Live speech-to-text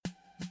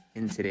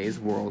In today's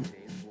world,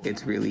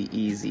 it's really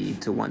easy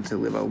to want to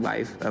live a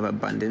life of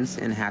abundance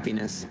and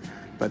happiness,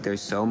 but there's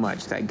so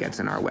much that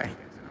gets in our way.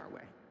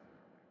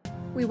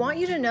 We want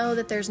you to know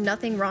that there's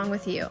nothing wrong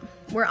with you.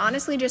 We're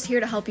honestly just here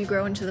to help you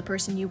grow into the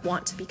person you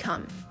want to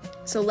become.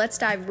 So let's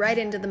dive right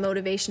into the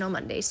Motivational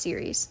Monday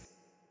series.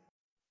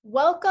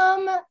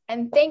 Welcome,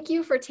 and thank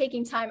you for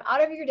taking time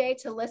out of your day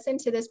to listen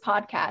to this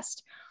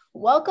podcast.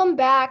 Welcome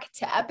back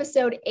to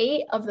episode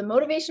 8 of the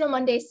Motivational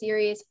Monday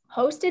series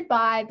hosted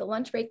by the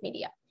Lunch Break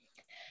Media.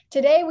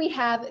 Today we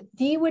have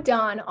the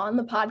Wadon on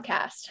the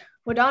podcast.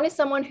 Wadon is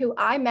someone who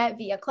I met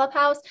via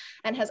Clubhouse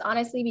and has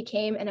honestly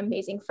became an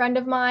amazing friend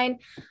of mine.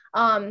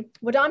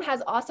 Wadon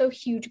has also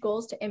huge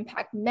goals to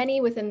impact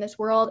many within this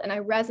world, and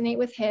I resonate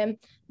with him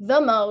the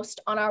most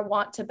on our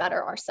want to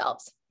better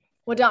ourselves.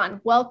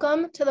 Wadon,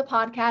 welcome to the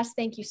podcast.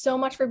 Thank you so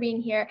much for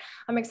being here.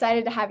 I'm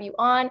excited to have you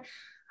on.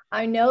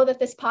 I know that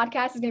this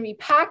podcast is going to be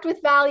packed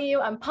with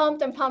value. I'm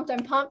pumped.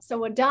 So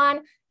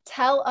Wadon,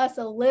 tell us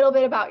a little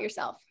bit about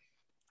yourself.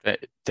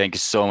 Thank you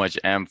so much,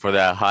 Em, for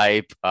that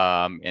hype.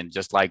 And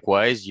just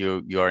likewise,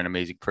 you are an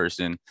amazing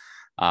person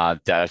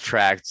that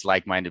attracts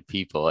like-minded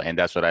people, and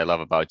that's what I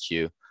love about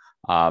you.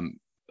 A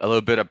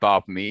little bit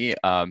about me.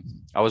 I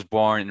was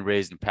born and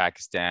raised in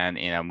Pakistan,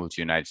 and I moved to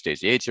the United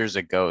States 8 years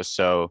ago.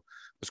 So it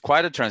was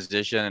quite a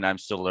transition, and I'm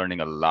still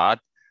learning a lot.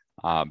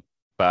 But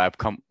I've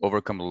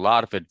overcome a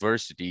lot of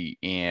adversity,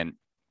 and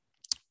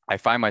I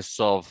find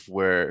myself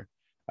where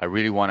I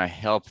really want to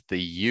help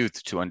the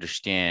youth to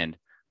understand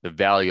the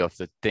value of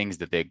the things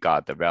that they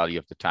got, the value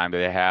of the time that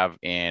they have,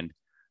 and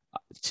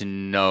to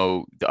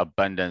know the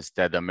abundance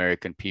that the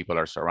American people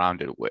are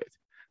surrounded with.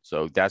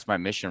 So that's my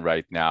mission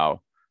right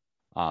now.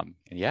 And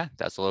yeah,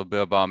 that's a little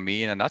bit about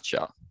me in a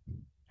nutshell.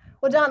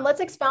 Well, Don,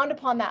 let's expound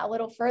upon that a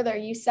little further.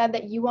 You said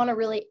that you want to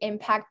really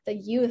impact the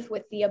youth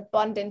with the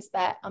abundance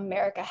that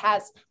America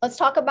has. Let's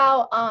talk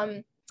about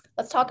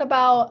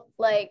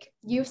like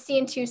you've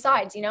seen two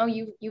sides. You know,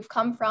 you've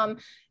come from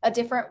a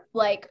different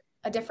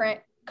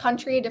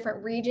country, a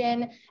different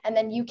region, and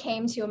then you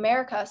came to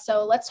America.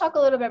 So let's talk a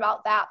little bit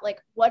about that.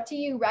 Like, what do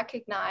you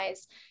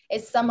recognize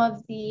is some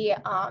of the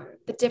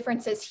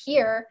differences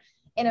here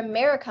in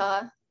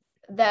America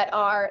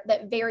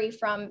that vary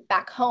from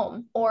back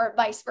home, or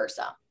vice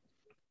versa?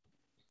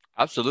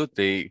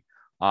 Absolutely.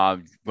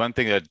 One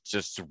thing that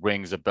just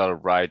rings a bell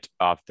right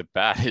off the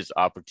bat is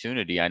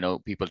opportunity. I know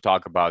people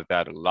talk about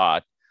that a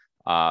lot,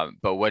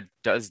 but what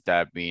does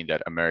that mean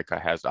that America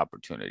has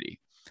opportunity?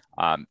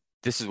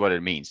 This is what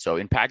it means. So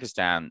in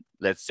Pakistan,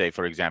 let's say,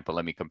 for example,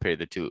 let me compare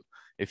the two.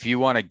 If you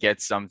want to get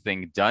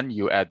something done,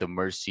 you at the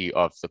mercy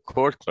of the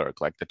court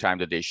clerk, like the time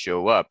that they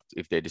show up,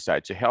 if they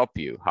decide to help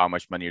you, how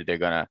much money are they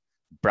going to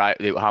bribe,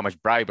 how much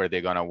bribe are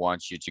they going to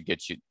want you to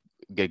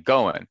get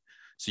going?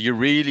 So you're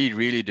really,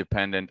 really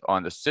dependent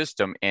on the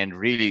system, and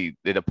really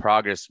the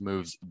progress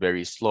moves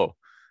very slow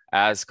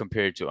as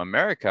compared to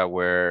America,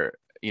 where,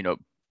 you know,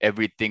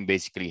 everything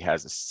basically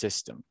has a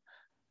system.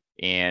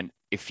 And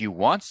if you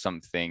want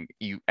something,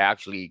 you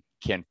actually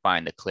can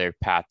find a clear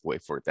pathway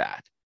for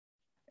that.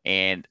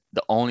 And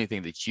the only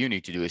thing that you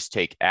need to do is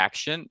take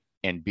action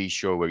and be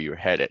sure where you're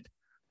headed.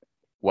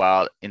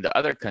 While in the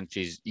other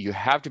countries, you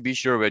have to be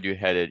sure where you're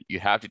headed,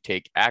 you have to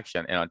take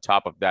action. And on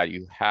top of that,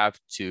 you have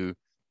to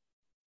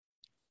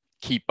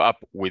keep up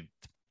with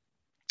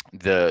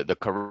the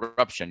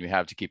corruption, you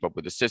have to keep up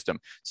with the system.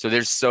 So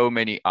there's so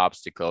many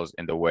obstacles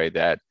in the way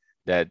that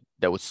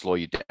would slow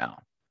you down.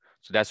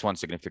 So that's one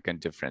significant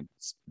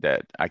difference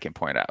that I can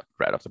point out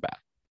right off the bat.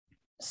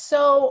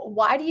 So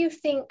why do you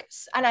think,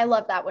 and I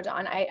love that,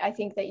 Wadon, I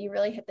think that you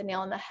really hit the nail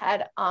on the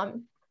head.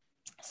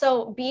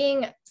 So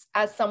being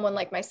as someone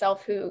like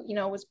myself who, you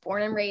know, was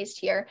born and raised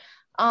here,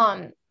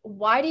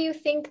 why do you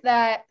think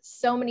that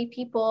so many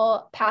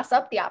people pass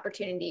up the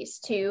opportunities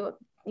to,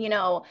 you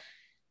know,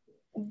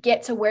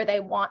 get to where they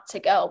want to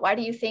go? Why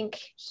do you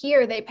think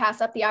here they pass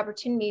up the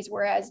opportunities,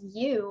 whereas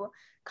you,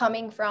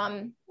 coming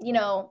from, you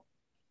know,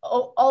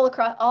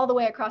 all the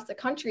way across the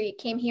country,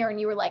 came here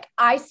and you were like,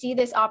 I see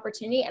this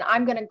opportunity and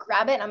I'm going to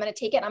grab it, and I'm going to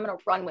take it, and I'm going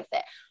to run with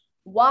it?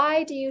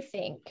 Why do you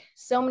think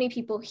so many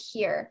people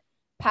here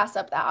pass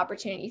up that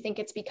opportunity? You think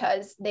it's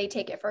because they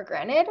take it for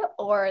granted,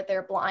 or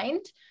they're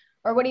blind,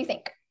 or what do you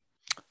think?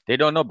 They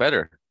don't know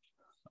better.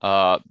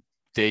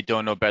 They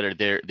don't know better.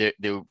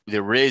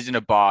 They're raised in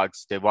a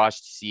box. They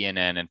watched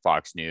CNN and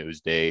Fox News.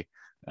 They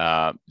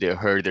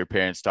heard their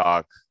parents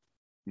talk,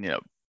 you know,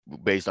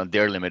 based on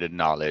their limited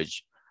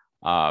knowledge.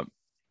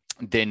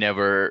 They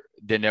never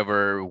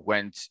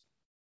went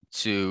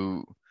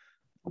to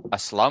a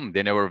slum.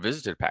 They never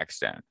visited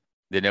Pakistan.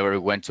 They never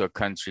went to a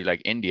country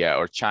like India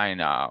or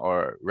China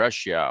or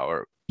Russia,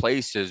 or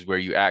places where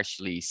you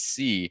actually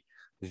see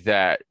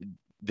that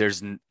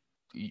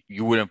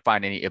you wouldn't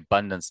find any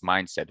abundance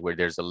mindset, where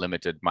there's a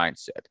limited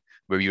mindset,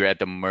 where you're at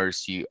the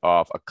mercy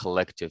of a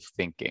collective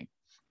thinking.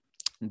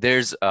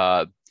 There's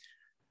a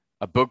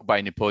book by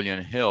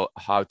Napoleon Hill,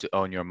 How to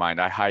Own Your Mind.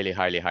 I highly,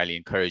 highly, highly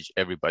encourage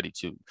everybody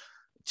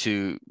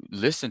to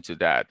listen to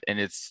that. And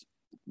it's,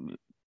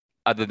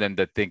 other than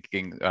the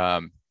thinking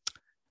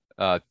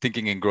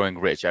Thinking and Growing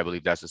Rich. I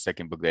believe that's the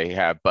second book they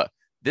have. But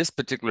this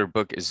particular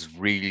book is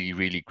really,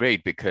 really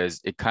great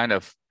because it kind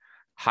of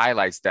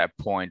highlights that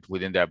point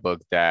within that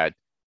book that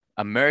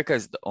America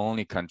is the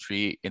only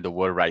country in the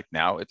world right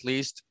now, at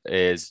least,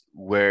 is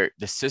where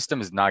the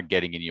system is not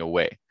getting in your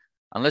way.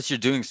 Unless you're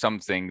doing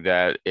something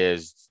that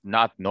is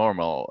not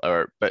normal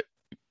or but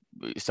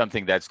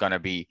something that's going to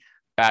be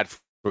bad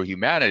for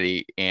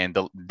humanity, and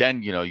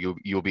then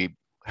you'll be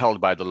held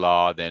by the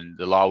law, then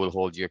the law will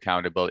hold you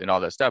accountable and all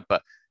that stuff.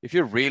 But if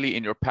you're really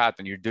in your path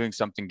and you're doing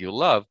something you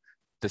love,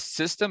 the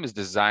system is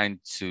designed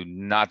to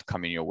not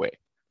come in your way.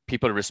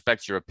 People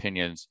respect your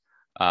opinions.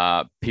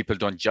 People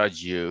don't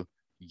judge you.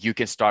 You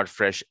can start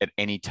fresh at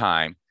any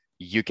time.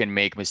 You can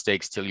make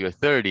mistakes till you're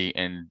 30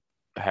 and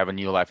have a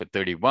new life at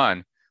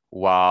 31.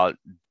 While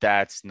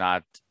that's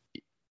not,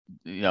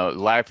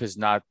 life is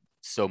not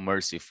so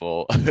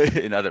merciful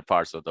in other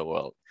parts of the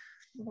world.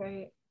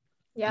 Right.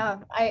 Yeah.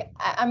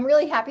 I'm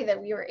really happy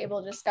that we were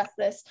able to discuss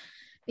this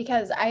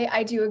because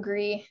I do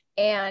agree.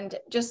 And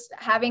just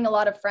having a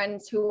lot of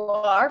friends who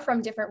are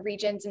from different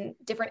regions and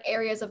different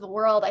areas of the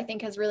world, I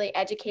think has really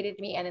educated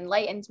me and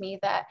enlightened me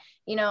that,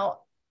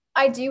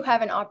 I do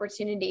have an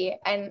opportunity,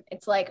 and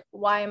it's like,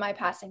 why am I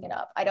passing it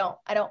up? I don't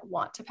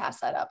want to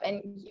pass that up.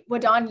 And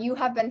Wadon, you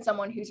have been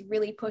someone who's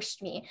really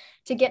pushed me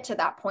to get to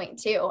that point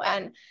too.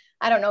 And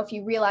I don't know if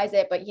you realize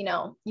it, but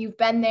you've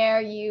been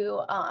there,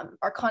 you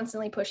are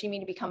constantly pushing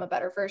me to become a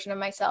better version of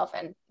myself.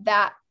 And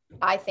that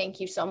I thank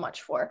you so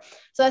much for.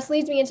 So this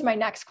leads me into my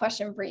next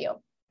question for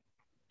you.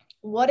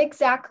 What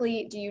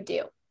exactly do you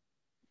do?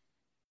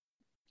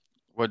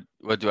 What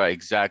do I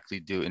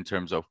exactly do in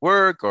terms of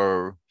work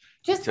or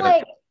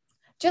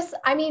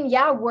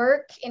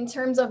work in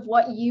terms of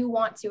what you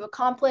want to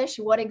accomplish,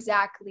 what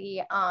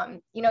exactly,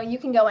 you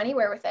can go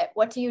anywhere with it.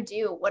 What do you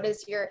do?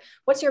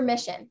 What's your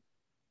mission?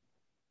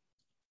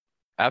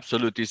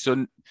 Absolutely.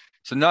 So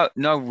not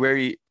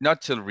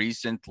till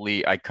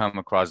recently, I come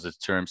across the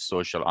term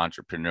social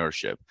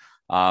entrepreneurship.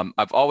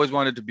 I've always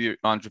wanted to be an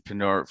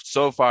entrepreneur.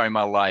 So far in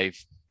my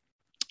life,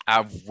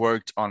 I've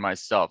worked on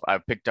myself.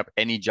 I've picked up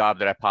any job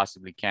that I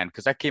possibly can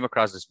because I came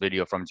across this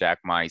video from Jack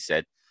Ma. He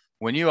said,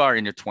 when you are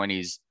in your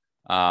 20s,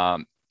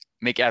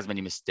 make as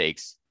many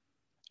mistakes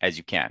as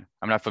you can.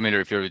 I'm not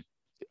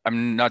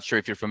sure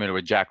if you're familiar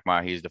with Jack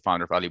Ma. He's the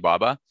founder of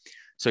Alibaba.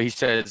 So he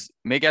says,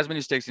 make as many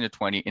mistakes in your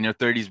 20s. In your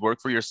 30s, work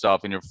for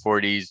yourself. In your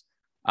 40s,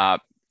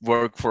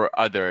 work for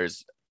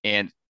others,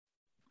 and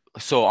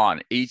so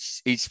on.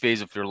 Each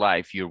phase of your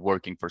life, you're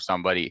working for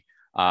somebody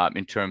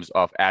in terms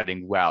of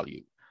adding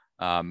value.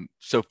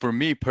 So for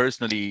me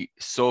personally,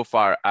 so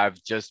far,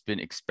 I've just been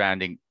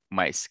expanding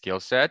my skill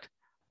set,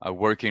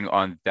 working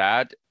on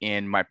that.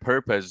 And my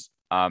purpose,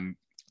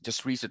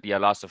 just recently, I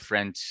lost a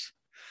friend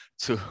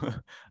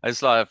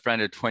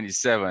at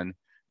 27,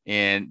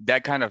 and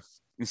that kind of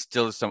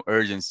instilled some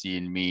urgency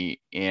in me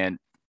and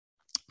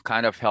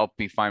kind of helped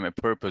me find my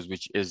purpose,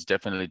 which is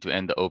definitely to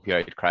end the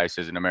opioid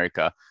crisis in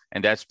America.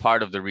 And that's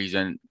part of the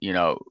reason,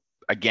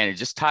 again, it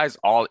just ties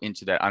all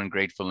into that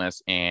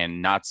ungratefulness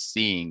and not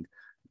seeing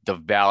the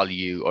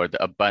value or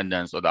the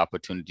abundance or the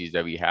opportunities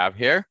that we have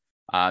here,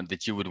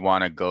 that you would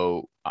want to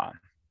go,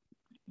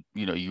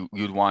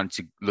 you'd want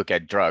to look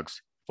at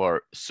drugs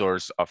for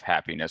source of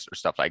happiness or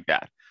stuff like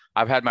that.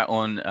 I've had my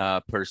own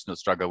personal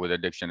struggle with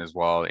addiction as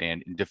well,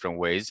 and in different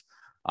ways.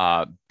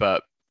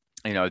 But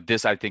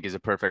this, I think, is a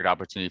perfect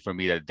opportunity for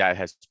me that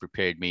has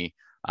prepared me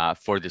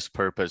for this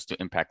purpose to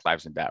impact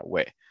lives in that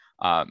way.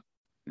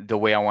 The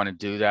way I want to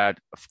do that,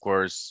 of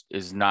course,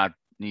 is not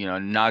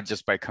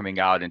just by coming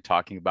out and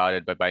talking about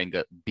it, but by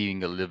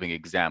being a living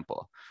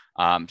example.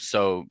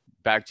 So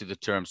back to the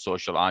term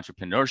social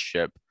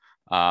entrepreneurship,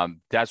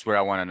 that's where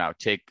I want to now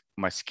take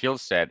my skill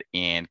set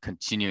and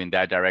continue in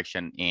that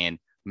direction and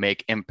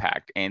make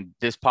impact. And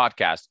this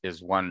podcast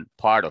is one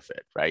part of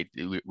it, right?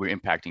 We're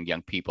impacting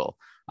young people.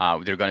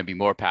 There are going to be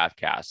more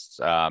podcasts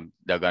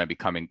that are going to be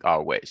coming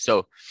our way.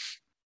 So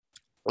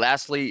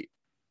lastly,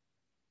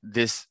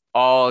 this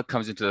all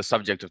comes into the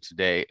subject of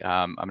today.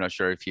 I'm not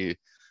sure if you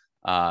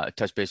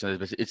touch base on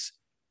this, but it's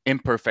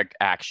imperfect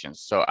actions.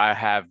 So I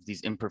have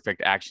these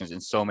imperfect actions in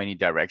so many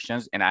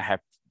directions, and I have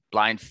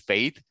blind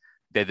faith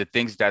that the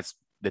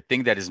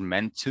thing that is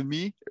meant to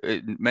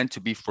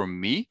be for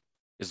me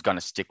is going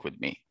to stick with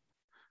me.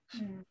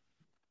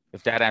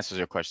 If that answers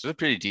your question. It's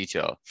pretty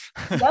detailed.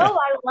 No,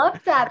 I love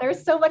that.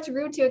 There's so much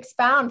room to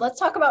expound. Let's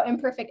talk about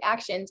imperfect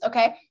actions.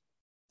 Okay.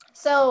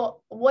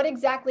 So what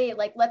exactly,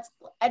 let's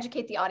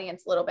educate the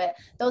audience a little bit.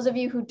 Those of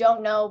you who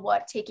don't know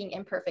what taking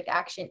imperfect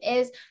action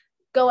is,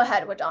 go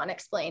ahead, Wadon,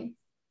 explain.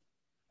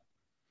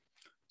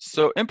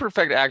 So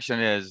imperfect action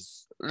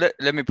is,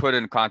 let me put it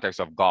in context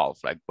of golf.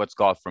 Like, what's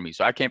golf for me?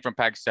 So I came from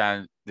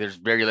Pakistan. There's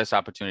very less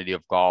opportunity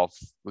of golf.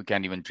 We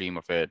can't even dream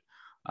of it,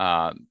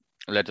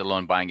 let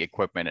alone buying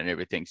equipment and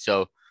everything.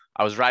 So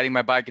I was riding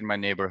my bike in my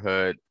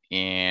neighborhood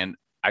and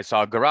I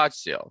saw a garage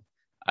sale.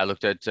 I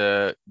looked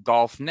at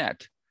golf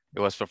net. It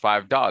was for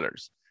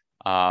 $5.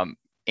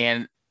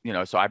 And,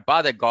 so I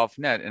bought that golf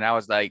net, and I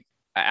was like,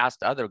 I asked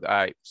the other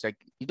guy, it's like,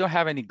 you don't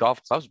have any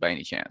golf clubs by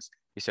any chance?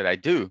 He said, I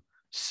do.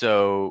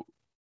 So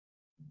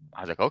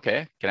I was like,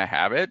 okay, can I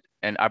have it?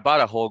 And I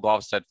bought a whole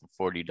golf set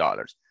for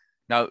 $40.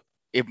 Now,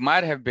 it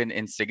might have been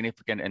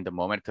insignificant in the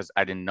moment because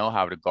I didn't know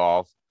how to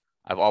golf.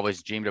 I've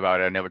always dreamed about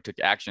it. I never took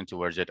action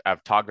towards it.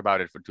 I've talked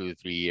about it for 2 to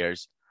 3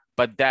 years.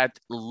 But that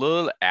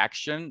little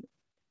action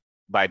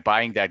by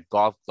buying that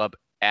golf club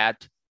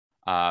at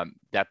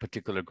that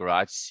particular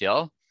garage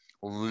sale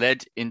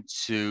led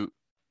into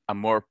a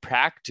more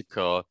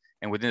practical.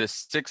 And within the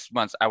 6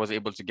 months, I was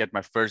able to get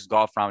my first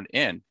golf round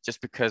in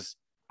just because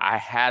I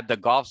had the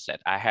golf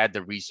set, I had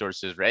the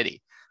resources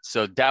ready.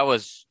 So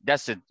that's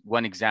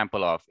one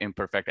example of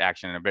imperfect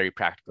action in a very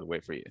practical way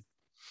for you.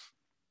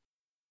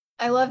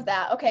 I love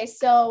that. Okay,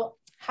 so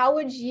how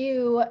would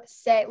you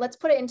say, let's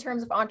put it in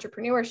terms of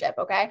entrepreneurship,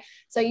 okay?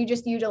 So you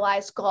just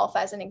utilized golf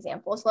as an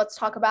example. So let's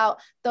talk about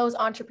those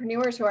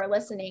entrepreneurs who are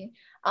listening,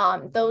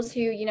 those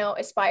who,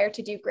 aspire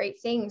to do great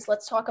things.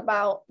 Let's talk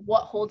about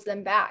what holds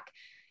them back.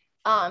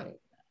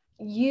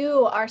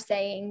 You are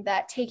saying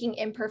that taking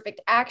imperfect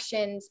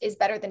actions is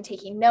better than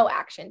taking no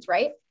actions,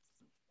 right?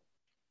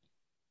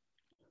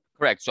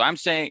 Correct. So I'm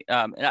saying,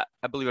 I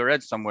believe I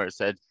read somewhere it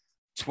said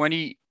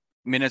 20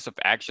 minutes of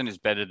action is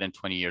better than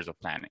 20 years of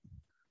planning.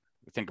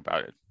 Think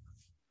about it.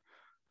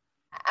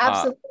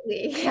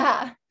 Absolutely.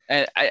 Yeah.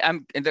 And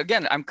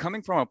I'm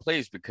coming from a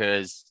place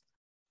because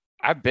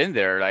I've been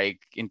there, like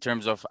in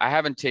terms of I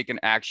haven't taken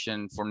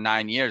action for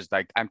 9 years.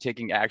 Like I'm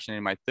taking action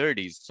in my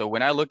 30s. So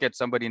when I look at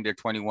somebody in their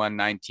 21,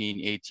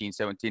 19, 18,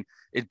 17,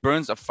 it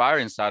burns a fire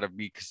inside of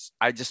me because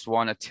I just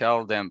want to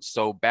tell them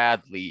so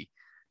badly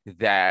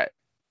that,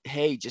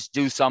 hey, just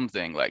do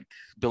something, like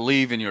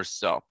believe in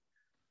yourself,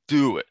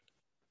 do it.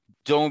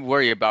 Don't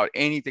worry about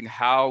anything,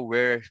 how,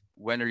 where,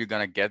 when are you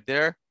going to get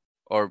there,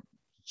 or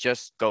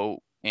just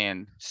go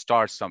and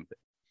start something.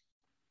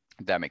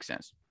 If that makes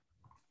sense.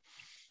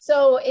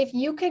 So if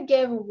you could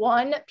give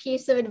one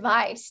piece of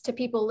advice to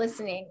people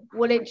listening,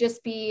 would it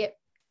just be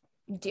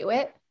do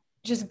it?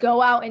 Just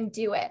go out and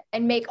do it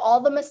and make all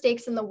the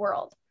mistakes in the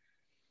world,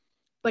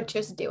 but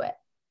just do it.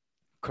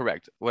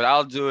 Correct. What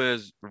I'll do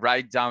is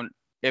write down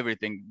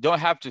everything. Don't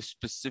have to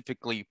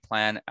specifically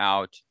plan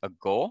out a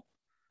goal.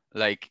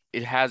 Like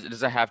it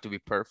doesn't have to be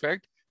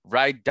perfect.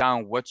 Write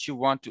down what you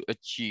want to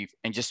achieve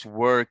and just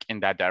work in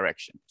that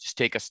direction. Just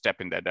take a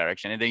step in that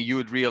direction. And then you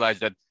would realize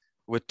that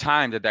with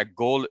time that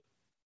goal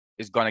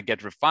is going to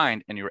get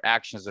refined and your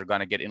actions are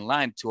going to get in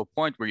line to a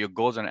point where your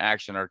goals and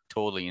action are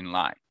totally in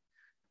line,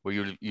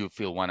 where you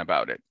feel one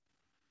about it.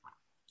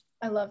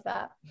 I love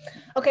that.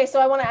 Okay,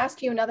 so I want to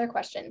ask you another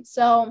question.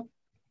 So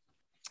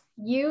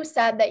you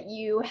said that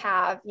you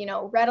have,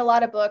 read a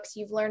lot of books,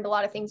 you've learned a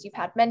lot of things, you've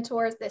had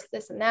mentors,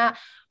 this, and that.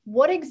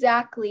 What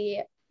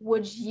exactly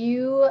would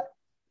you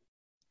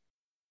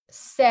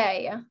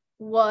say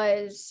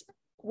was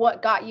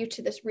what got you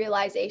to this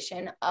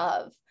realization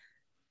of,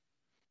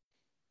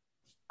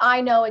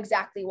 I know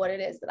exactly what it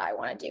is that I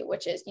want to do,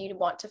 which is you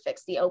want to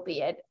fix the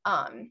opioid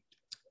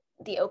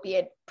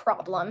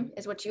problem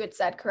is what you had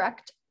said,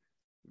 correct?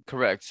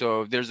 Correct.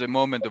 So there's a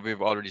moment that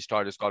we've already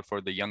started. It's called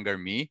For the Younger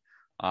Me.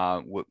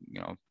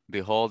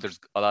 Behold, there's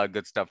a lot of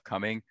good stuff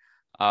coming.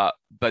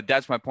 But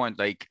that's my point.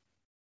 Like,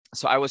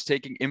 so I was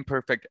taking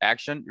imperfect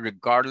action,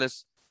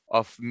 regardless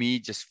of me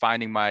just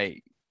finding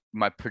my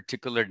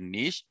particular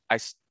niche. I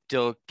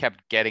still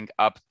kept getting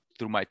up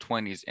through my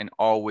 20s and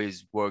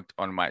always worked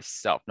on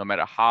myself, no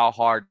matter how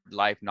hard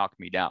life knocked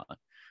me down,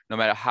 no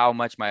matter how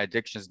much my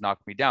addictions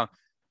knocked me down.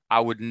 I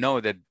would know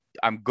that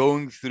I'm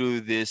going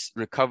through this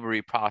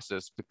recovery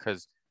process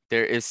because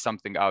there is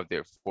something out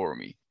there for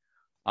me.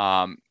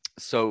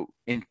 So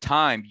in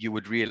time, you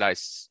would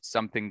realize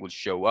something would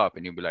show up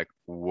and you'd be like,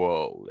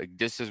 whoa, like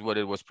this is what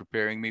it was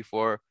preparing me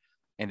for.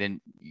 And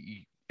then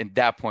at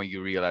that point,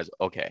 you realize,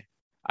 okay,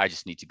 I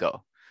just need to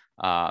go.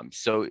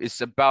 So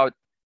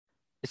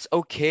it's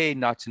okay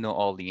not to know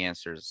all the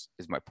answers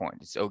is my point.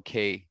 It's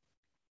okay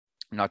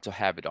not to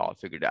have it all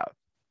figured out.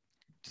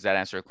 Does that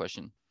answer your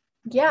question?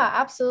 Yeah,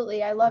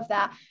 absolutely. I love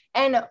that.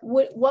 And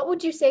what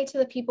would you say to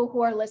the people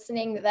who are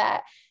listening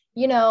that,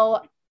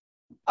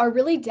 are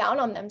really down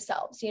on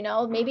themselves?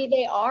 Maybe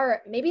they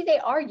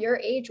are your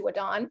age,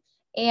 Wadon,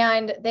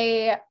 and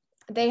they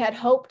had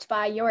hoped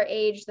by your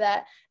age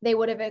that they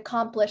would have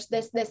accomplished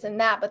this, and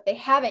that, but they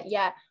haven't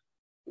yet.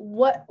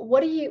 What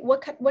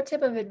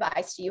type of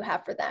advice do you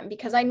have for them?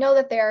 Because I know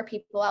that there are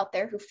people out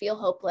there who feel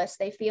hopeless.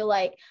 They feel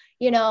like,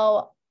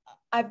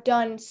 I've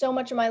done so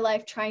much of my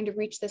life trying to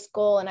reach this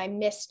goal and I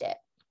missed it.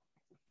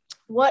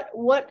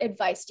 What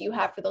advice do you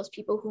have for those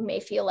people who may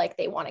feel like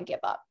they want to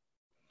give up?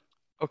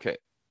 Okay.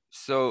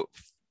 So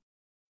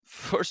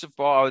first of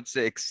all, I would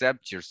say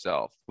accept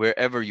yourself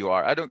wherever you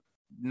are.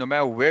 No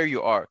matter where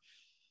you are,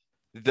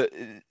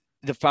 the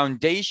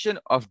foundation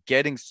of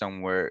getting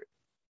somewhere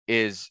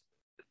is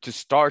to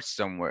start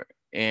somewhere.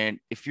 And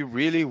if you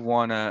really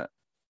want to,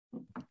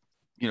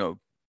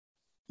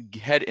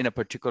 head in a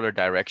particular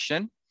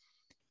direction,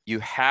 you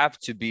have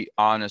to be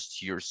honest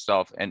to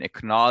yourself and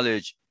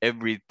acknowledge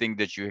everything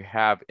that you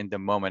have in the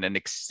moment and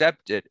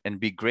accept it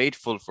and be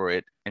grateful for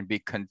it and be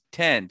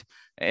content.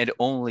 And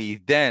only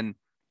then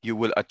you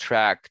will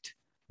attract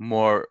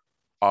more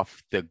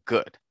of the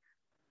good.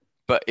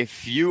 But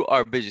if you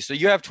are busy, so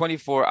you have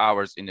 24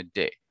 hours in a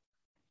day,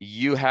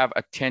 you have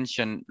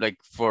attention, like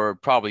for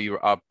probably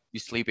you're up, you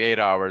sleep 8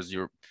 hours,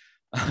 you're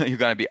you're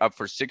gonna be up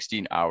for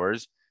 16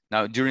 hours.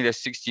 Now, during the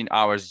 16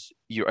 hours,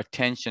 your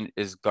attention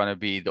is gonna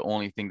be the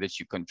only thing that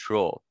you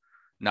control.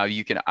 Now,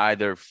 you can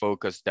either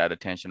focus that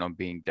attention on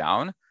being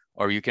down,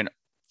 or you can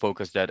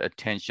focus that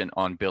attention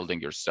on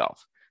building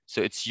yourself.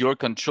 So it's your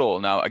control.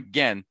 Now,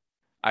 again,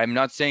 I'm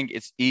not saying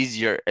it's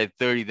easier at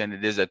 30 than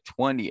it is at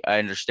 20. I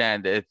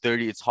understand that at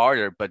 30 it's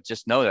harder, but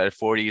just know that at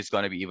 40 it's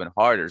going to be even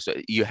harder. So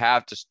you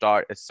have to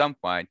start at some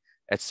point.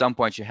 At some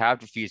point, you have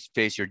to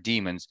face your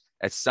demons.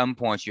 At some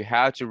point, you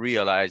have to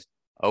realize,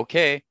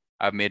 okay,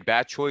 I've made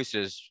bad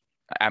choices.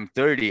 I'm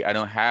 30. I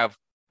don't have,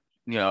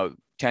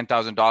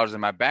 $10,000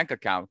 in my bank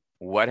account.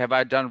 What have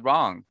I done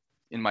wrong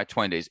in my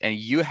 20s? And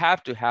you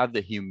have to have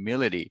the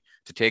humility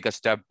to take a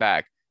step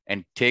back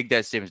and take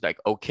that statement like,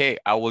 okay,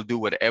 I will do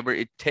whatever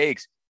it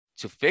takes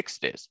to fix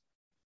this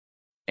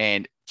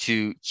and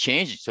to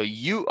change it. So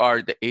you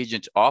are the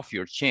agent of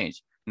your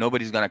change.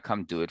 Nobody's going to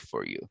come do it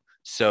for you.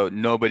 So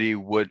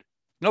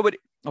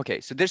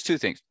okay, so there's two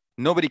things.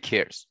 Nobody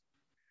cares.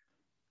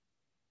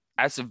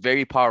 That's a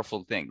very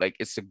powerful thing. Like,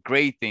 it's a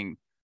great thing.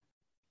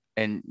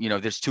 And,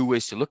 there's two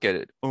ways to look at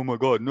it. Oh my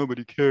God,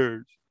 nobody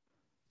cares.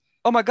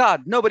 Oh my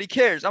God, nobody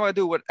cares. I'm going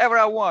to do whatever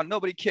I want.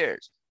 Nobody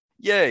cares.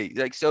 Yay.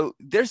 Like, so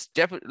there's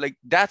definitely, like,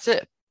 that's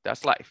it.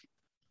 That's life.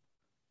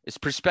 It's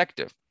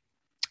perspective.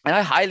 And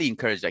I highly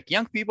encourage, like,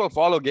 young people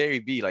follow Gary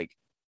Vee. Like,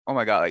 oh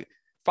my God, like,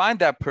 find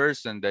that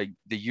person that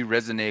you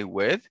resonate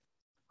with,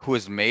 who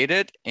has made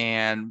it.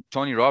 And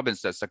Tony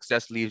Robbins says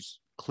success leaves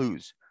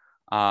clues.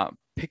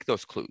 Pick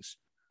those clues,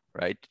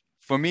 right?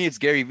 For me, it's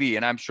Gary Vee.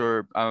 And I'm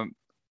sure, I'm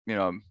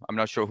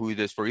not sure who it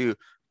is for you,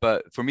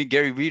 but for me,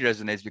 Gary Vee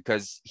resonates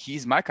because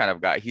he's my kind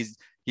of guy.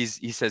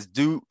 He says,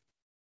 do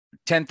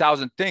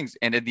 10,000 things,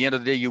 and at the end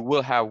of the day, you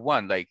will have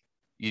one. Like,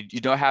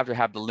 you don't have to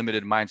have the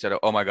limited mindset of,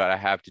 oh my God, I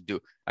have to do.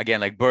 Again,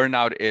 like,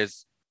 burnout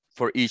is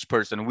for each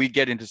person. We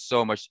get into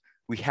so much.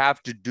 We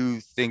have to do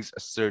things a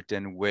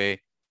certain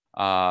way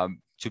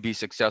to be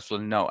successful.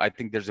 No, I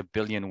think there's a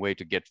billion way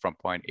to get from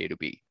point A to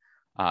B.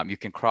 You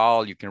can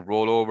crawl, you can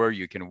roll over,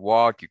 you can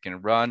walk, you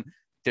can run.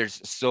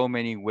 There's so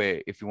many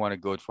ways if you want to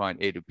go from point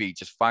A to B.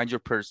 Just find your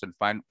person,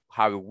 find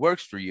how it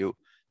works for you,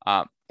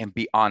 and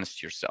be honest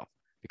to yourself.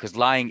 Because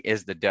lying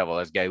is the devil,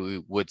 as Guy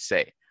would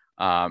say.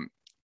 That's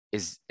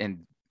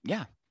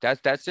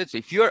it. So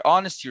if you're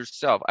honest to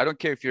yourself, I don't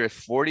care if you're at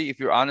 40, if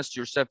you're honest to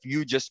yourself,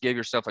 you just gave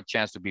yourself a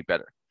chance to be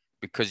better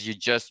because you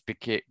just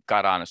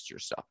got honest to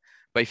yourself.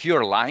 But if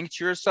you're lying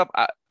to yourself,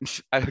 I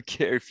don't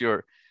care if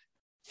you're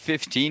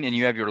 15 and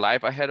you have your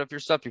life ahead of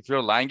yourself. If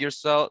you're lying to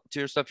yourself,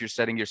 you're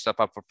setting yourself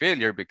up for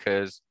failure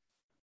because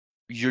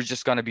you're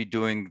just going to be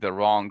doing the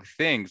wrong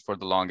things for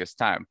the longest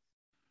time.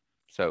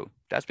 So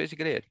that's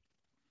basically it.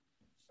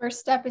 First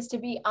step is to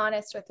be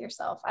honest with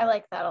yourself. I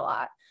like that a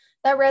lot.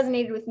 That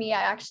resonated with me.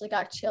 I actually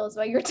got chills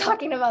while you were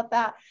talking about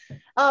that.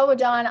 Oh,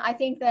 Don, I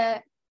think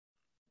that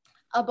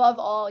above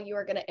all, you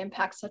are going to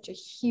impact such a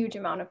huge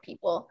amount of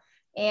people.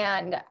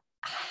 And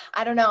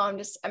I don't know,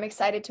 I'm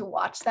excited to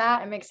watch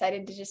that. I'm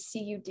excited to just see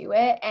you do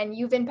it. And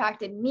you've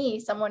impacted me,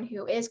 someone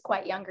who is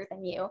quite younger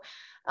than you.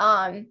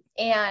 And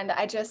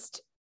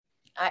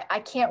I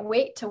can't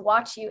wait to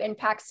watch you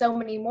impact so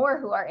many more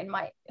who are in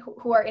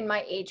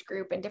my age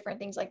group and different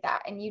things like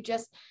that. And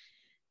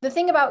the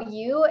thing about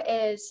you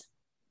is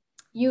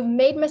you've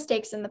made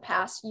mistakes in the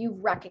past,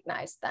 you've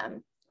recognized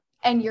them,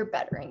 and you're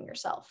bettering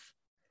yourself.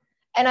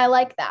 And I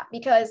like that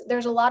because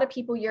there's a lot of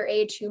people your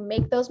age who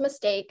make those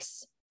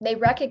mistakes, they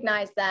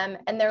recognize them,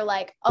 and they're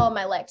like, oh,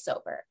 my life's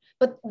over.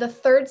 But the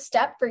third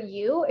step for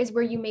you is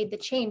where you made the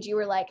change. You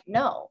were like,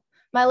 no,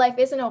 my life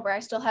isn't over. I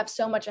still have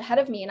so much ahead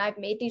of me, and I've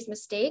made these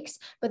mistakes,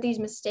 but these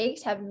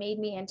mistakes have made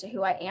me into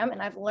who I am,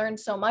 and I've learned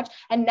so much.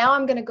 And now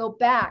I'm going to go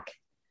back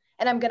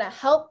and I'm going to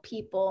help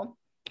people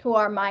who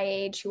are my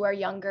age, who are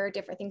younger,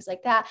 different things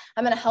like that.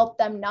 I'm going to help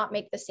them not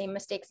make the same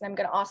mistakes. And I'm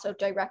going to also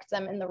direct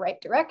them in the right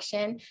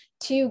direction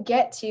to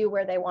get to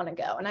where they want to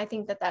go. And I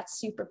think that that's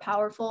super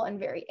powerful and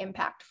very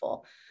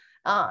impactful.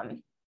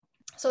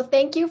 So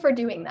thank you for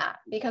doing that,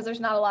 because there's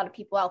not a lot of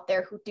people out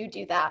there who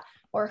do that,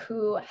 or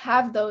who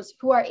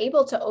are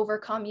able to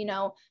overcome,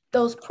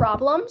 those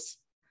problems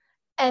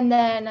and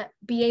then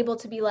be able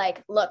to be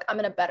like, look, I'm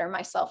going to better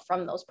myself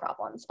from those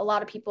problems. A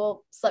lot of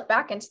people slip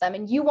back into them,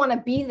 and you want to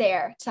be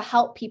there to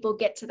help people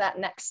get to that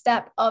next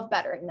step of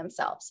bettering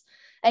themselves.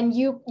 And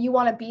you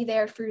want to be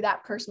there through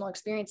that personal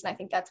experience. And I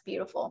think that's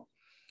beautiful.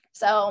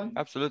 So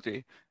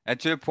absolutely. And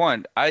to your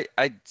point, I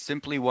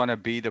simply want to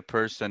be the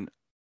person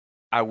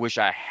I wish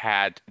I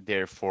had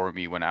there for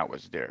me when I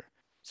was there.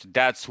 So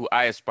that's who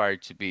I aspire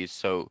to be.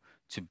 So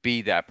to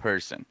be that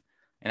person.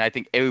 And I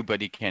think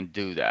everybody can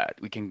do that.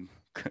 We can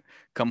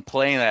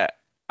complain that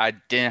I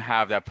didn't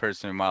have that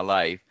person in my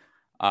life,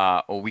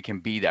 or we can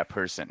be that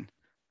person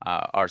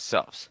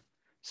ourselves.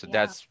 So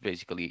that's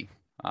basically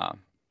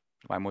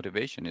my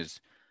motivation is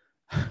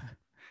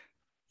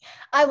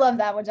I love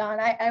that, Wajan.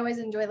 I always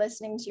enjoy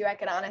listening to you. I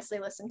could honestly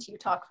listen to you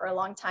talk for a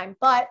long time,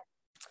 but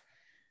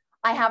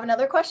I have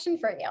another question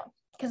for you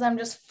because I'm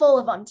just full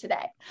of them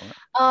today.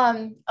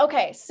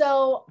 Okay,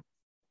 so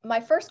my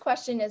first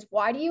question is,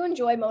 why do you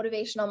enjoy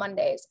Motivational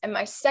Mondays? And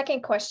my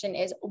second question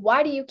is,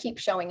 why do you keep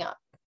showing up?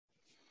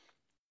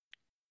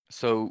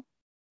 So,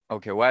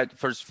 okay,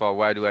 first of all,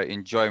 why do I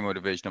enjoy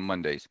Motivational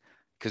Mondays?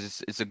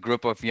 Because it's a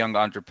group of young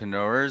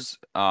entrepreneurs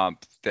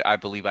that I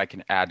believe I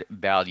can add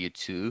value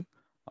to.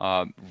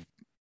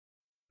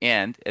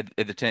 And at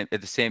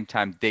the same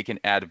time, they can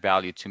add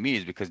value to me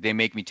is because they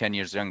make me 10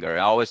 years younger.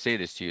 I always say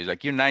this to you,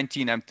 like, you're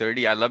 19, I'm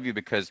 30. I love you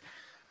because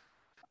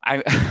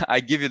I I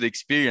give you the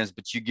experience,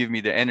 but you give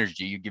me the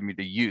energy, you give me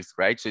the youth,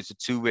 right? So it's a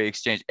two-way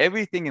exchange.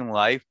 Everything in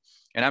life,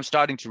 and I'm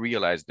starting to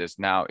realize this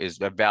now, is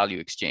a value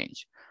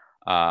exchange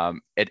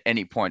at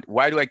any point.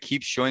 Why do I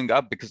keep showing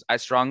up? Because I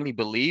strongly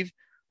believe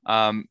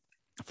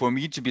for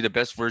me to be the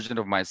best version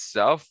of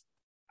myself,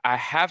 I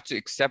have to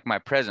accept my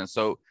presence.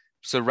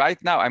 So right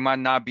now, I might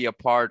not be a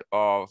part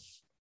of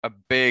a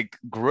big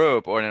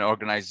group or an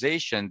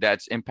organization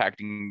that's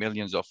impacting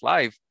millions of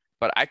lives,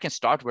 but I can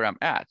start where I'm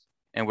at.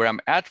 And where I'm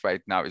at right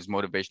now is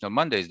Motivational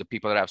Mondays, the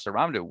people that I've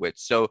surrounded with.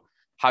 So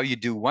how you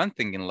do one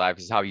thing in life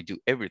is how you do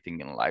everything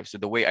in life. So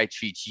the way I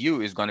treat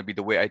you is going to be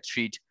the way I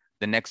treat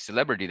the next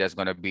celebrity that's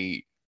going to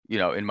be,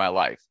 in my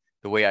life.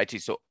 The way I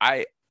treat. So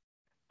I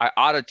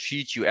ought to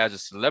treat you as a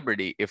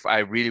celebrity if I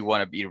really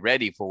want to be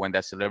ready for when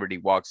that celebrity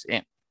walks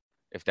in,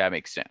 if that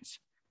makes sense.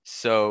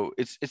 So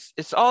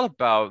it's all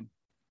about,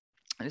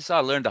 this I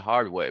learned the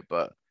hard way,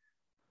 but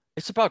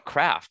it's about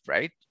craft,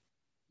 right?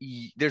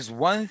 There's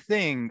one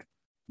thing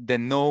that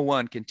no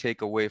one can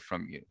take away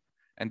from you,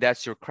 and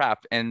that's your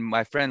craft. And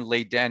my friend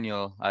Late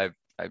Daniel, I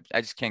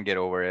just can't get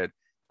over it.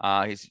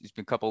 He's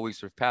been a couple of weeks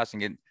for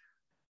passing, and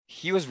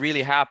he was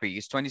really happy.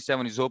 He's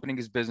 27. He's opening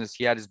his business.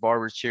 He had his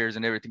barber chairs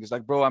and everything. He's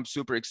like, bro, I'm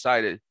super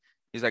excited.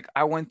 He's like,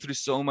 I went through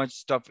so much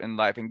stuff in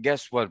life, and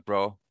guess what,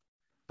 bro?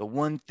 The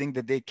one thing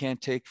that they can't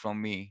take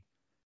from me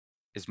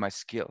is my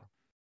skill.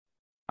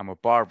 I'm a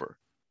barber.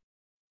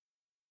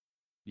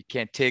 You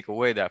can't take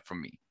away that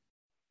from me.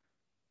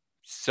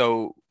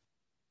 So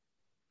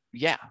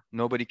yeah,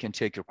 nobody can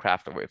take your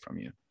craft away from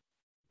you.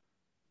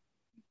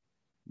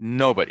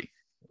 Nobody.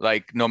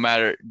 Like, no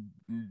matter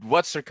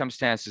what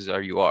circumstances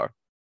you are,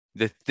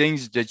 the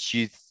things that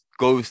you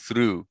go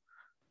through,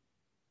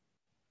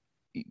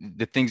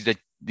 the things that,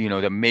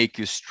 that make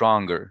you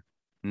stronger,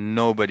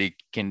 nobody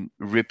can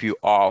rip you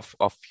off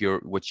of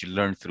what you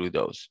learned through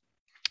those.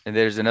 And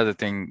there's another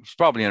thing, it's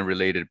probably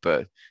unrelated,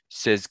 but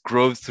says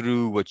grow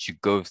through what you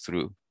go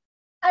through.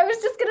 I was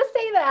just going to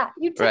say that.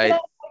 You took it out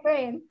of my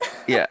brain.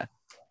 Yeah.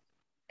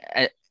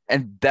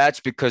 And that's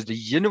because the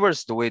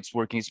universe, the way it's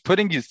working, is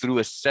putting you through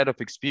a set of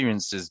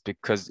experiences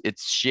because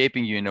it's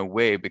shaping you in a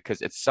way,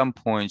 because at some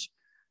point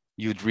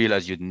you'd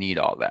realize you'd need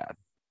all that.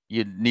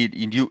 And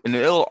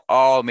it'll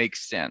all make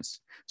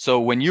sense. So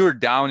when you're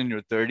down in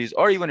your 30s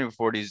or even in your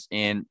 40s,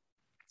 and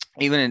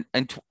even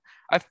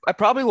I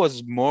probably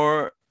was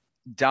more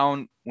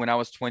down when I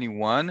was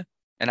 21,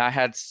 and I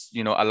had,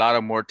 a lot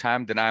of more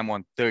time than I'm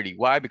on 30.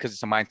 Why? Because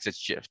it's a mindset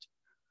shift.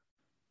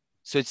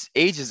 So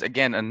age is,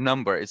 again, a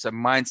number. It's a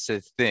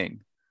mindset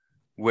thing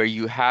where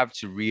you have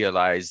to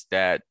realize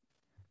that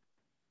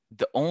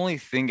the only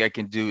thing I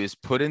can do is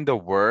put in the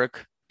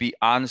work, be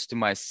honest to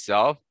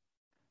myself,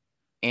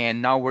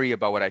 and not worry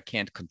about what I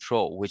can't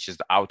control, which is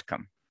the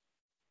outcome.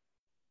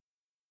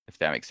 If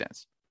that makes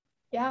sense.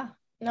 Yeah.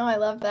 No, I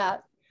love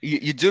that.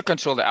 You do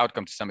control the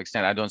outcome to some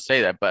extent. I don't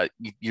say that, but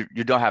you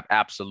don't have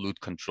absolute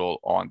control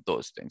on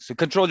those things. So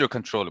control your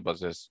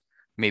controllables is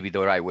maybe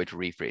the right way to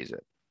rephrase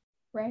it.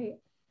 Right.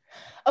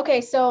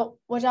 Okay, so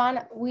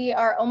Wajan, we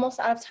are almost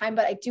out of time,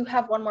 but I do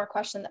have one more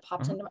question that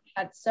popped into my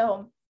head.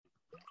 So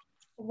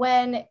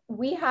when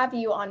we have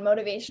you on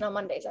Motivational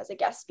Mondays as a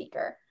guest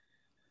speaker,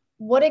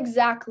 what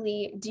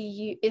exactly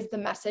is the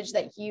message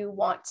that you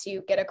want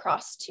to get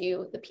across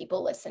to the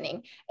people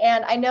listening?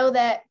 And I know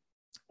that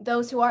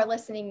those who are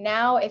listening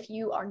now, if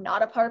you are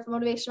not a part of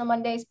Motivational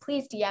Mondays,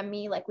 please DM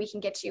me, like we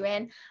can get you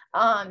in.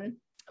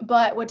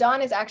 But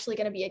Wajan is actually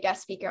going to be a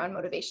guest speaker on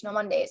Motivational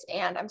Mondays,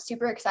 and I'm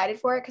super excited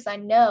for it because I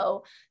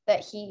know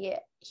that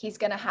he's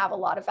going to have a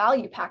lot of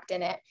value packed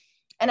in it.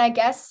 And I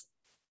guess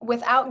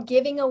without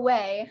giving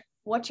away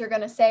what you're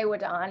going to say,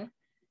 Wajan,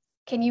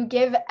 can you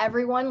give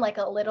everyone like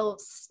a little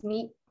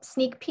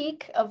sneak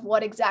peek of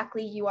what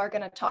exactly you are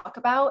going to talk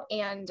about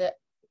and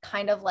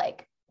kind of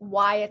like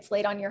why it's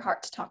laid on your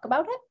heart to talk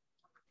about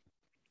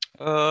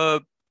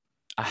it?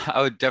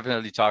 I would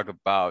definitely talk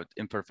about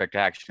imperfect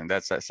action.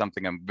 That's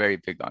something I'm very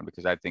big on,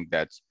 because I think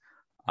that's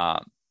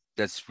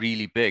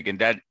really big, and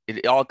that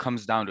it all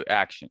comes down to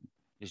action.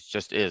 It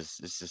just is.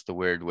 It's just the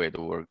weird way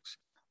the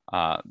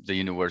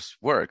universe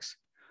works.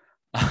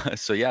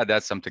 So yeah,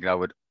 that's something I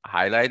would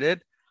highlight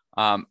it.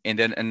 And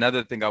then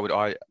another thing I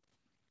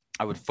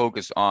would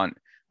focus on.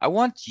 I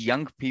want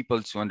young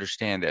people to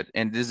understand that.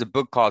 And there's a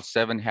book called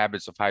 7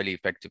 Habits of Highly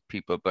Effective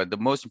People. But the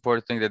most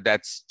important thing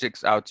that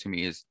sticks out to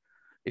me is,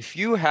 if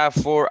you have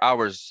 4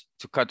 hours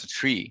to cut a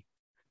tree,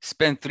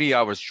 spend 3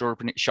 hours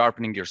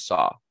sharpening your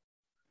saw,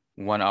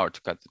 1 hour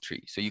to cut the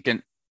tree. So you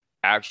can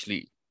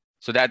actually,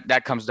 so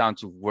that comes down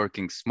to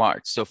working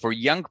smart. So for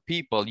young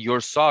people,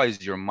 your saw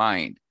is your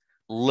mind.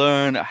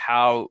 Learn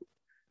how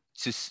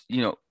to,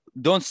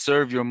 don't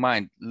serve your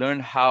mind. Learn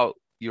how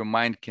your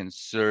mind can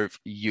serve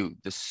you.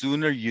 The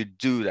sooner you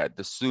do that,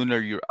 the sooner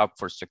you're up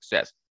for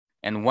success.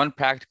 And one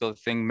practical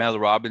thing Mel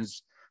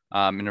Robbins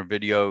in her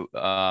video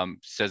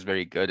says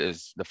very good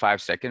is the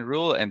 5-second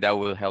rule, and that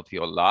will help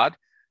you a lot.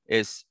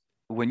 Is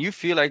when you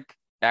feel like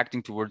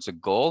acting towards a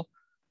goal,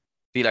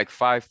 be like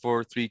 5,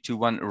 4, 3, 2,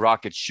 1,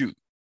 rocket, shoot,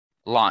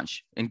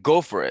 launch, and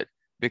go for it.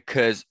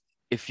 Because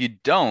if you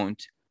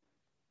don't,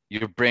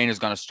 your brain is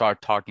going to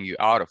start talking you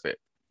out of it.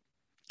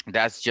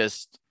 That's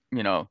just,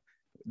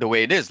 the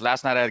way it is.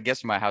 Last night I had a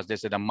guest in my house. They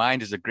said a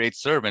mind is a great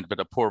servant, but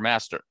a poor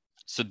master.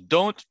 So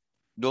don't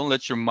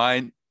let your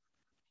mind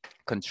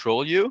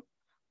control you.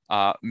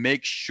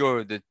 Make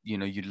sure that, you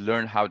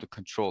learn how to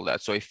control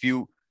that. So if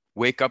you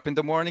wake up in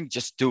the morning,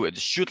 just do it.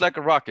 Just shoot like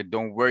a rocket.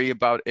 Don't worry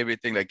about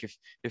everything. Like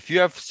if you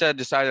have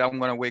decided I'm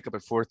going to wake up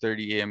at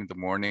 4:30 a.m. in the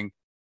morning,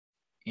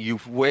 you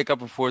wake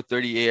up at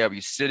 4:30 a.m.,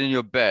 you sit in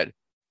your bed,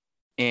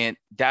 and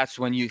that's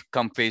when you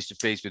come face to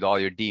face with all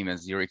your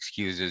demons, your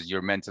excuses,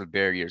 your mental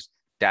barriers.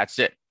 That's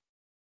it.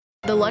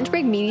 The Lunch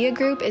Break Media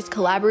Group is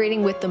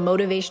collaborating with the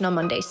Motivational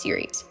Monday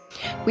series.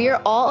 We are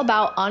all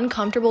about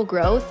uncomfortable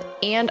growth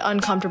and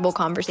uncomfortable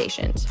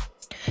conversations.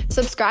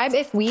 Subscribe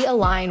if we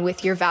align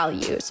with your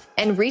values,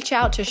 and reach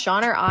out to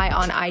Sean or I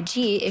on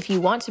IG if you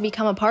want to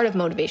become a part of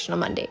Motivational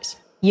Mondays.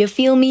 You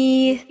feel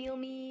me?